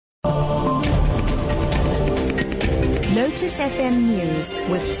Lotus FM News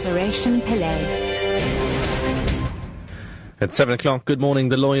with Sureshan Pillay. At 7 o'clock, good morning.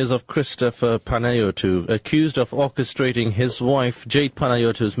 The lawyers of Christopher Panayotu, accused of orchestrating his wife Jade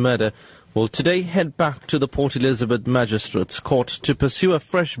Panayotu's murder, will today head back to the Port Elizabeth Magistrates Court to pursue a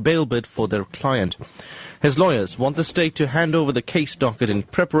fresh bail bid for their client. His lawyers want the state to hand over the case docket in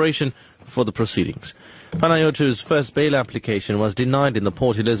preparation for the proceedings. Panayotu's first bail application was denied in the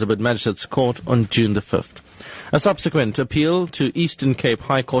Port Elizabeth Magistrates Court on June the 5th. A subsequent appeal to Eastern Cape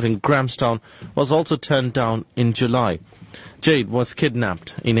High Court in Grahamstown was also turned down in July. Jade was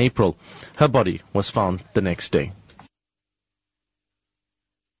kidnapped in April. Her body was found the next day.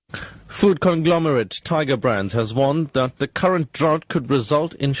 Food conglomerate Tiger Brands has warned that the current drought could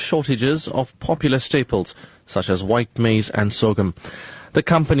result in shortages of popular staples such as white maize and sorghum. The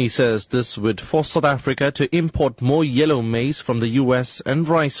company says this would force South Africa to import more yellow maize from the US and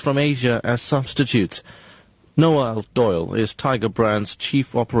rice from Asia as substitutes. Noel Doyle is Tiger Brands'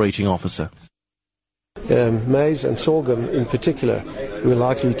 Chief Operating Officer. Maize and sorghum in particular, we're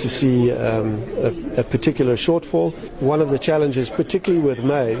likely to see a particular shortfall. One of the challenges, particularly with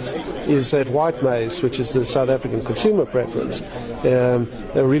maize, is that white maize, which is the South African consumer preference, there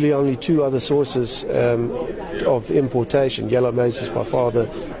are really only two other sources of importation. Yellow maize is by far the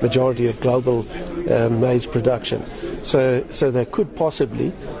majority of global maize production. So there could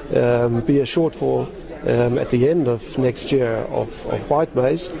possibly be a shortfall at the end of next year of white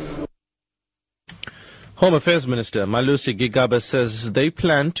maize. Home Affairs Minister Malusi Gigaba says they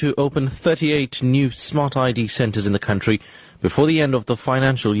plan to open 38 new Smart ID centres in the country before the end of the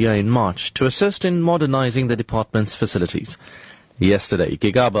financial year in March to assist in modernising the department's facilities. Yesterday,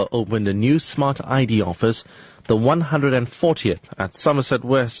 Gigaba opened a new Smart ID office, the 140th at Somerset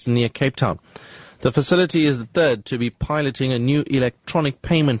West near Cape Town. The facility is the third to be piloting a new electronic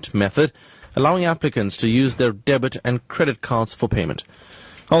payment method, allowing applicants to use their debit and credit cards for payment.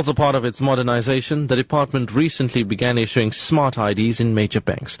 Also part of its modernization, the department recently began issuing smart IDs in major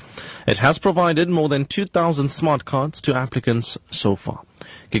banks. It has provided more than 2,000 smart cards to applicants so far.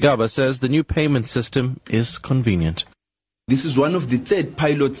 Gigaba says the new payment system is convenient. This is one of the third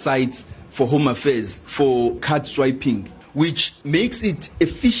pilot sites for Home Affairs for card swiping, which makes it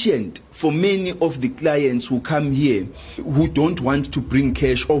efficient for many of the clients who come here who don't want to bring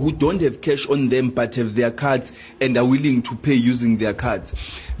cash or who don't have cash on them but have their cards and are willing to pay using their cards.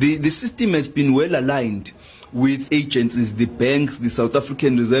 The system has been well aligned with agencies, the banks, the South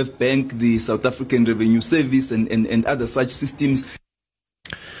African Reserve Bank, the South African Revenue Service and other such systems.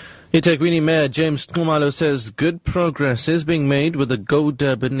 eThekwini Mayor James Khumalo says good progress is being made with the Go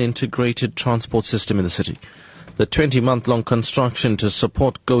Durban integrated transport system in the city. The 20-month-long construction to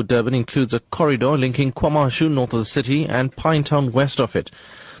support Go Durban includes a corridor linking KwaMashu north of the city and Pinetown west of it.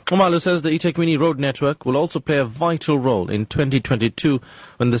 Khumalo says the eThekwini road network will also play a vital role in 2022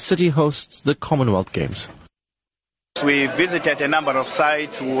 when the city hosts the Commonwealth Games. We visited a number of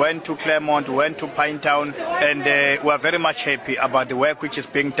sites. We went to Claremont, we went to Pinetown, and we are very much happy about the work which is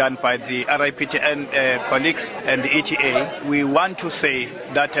being done by the RIPTN colleagues and the ETA. We want to say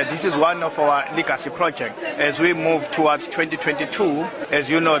that this is one of our legacy projects. As we move towards 2022, as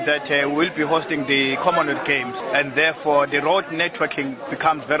you know that we'll be hosting the Commonwealth Games, and therefore the road networking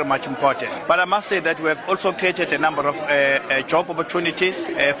becomes very much important. But I must say that we have also created a number of job opportunities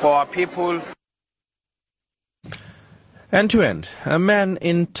for our people. And to end, a man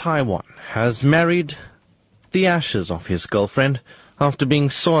in Taiwan has married the ashes of his girlfriend after being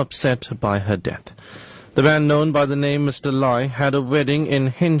so upset by her death. The man, known by the name Mr. Lai, had a wedding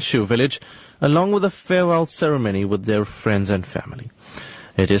in Hinshu village along with a farewell ceremony with their friends and family.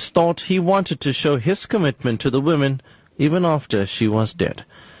 It is thought he wanted to show his commitment to the women even after she was dead.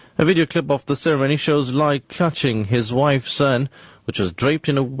 A video clip of the ceremony shows Lai clutching his wife's urn, which was draped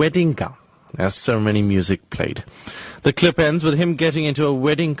in a wedding gown, as ceremony music played. The clip ends with him getting into a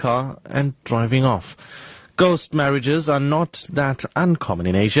wedding car and driving off. Ghost marriages are not that uncommon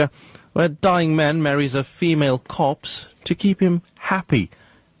in Asia, where a dying man marries a female corpse to keep him happy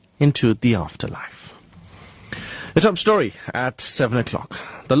into the afterlife. The top story at 7 o'clock.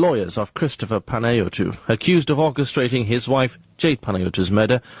 The lawyers of Christopher Panayotu, accused of orchestrating his wife Jade Panayotu's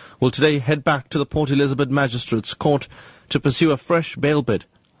murder, will today head back to the Port Elizabeth Magistrates Court to pursue a fresh bail bid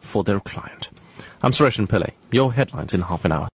for their client. I'm Sureshan Pillay. Your headlines in half an hour.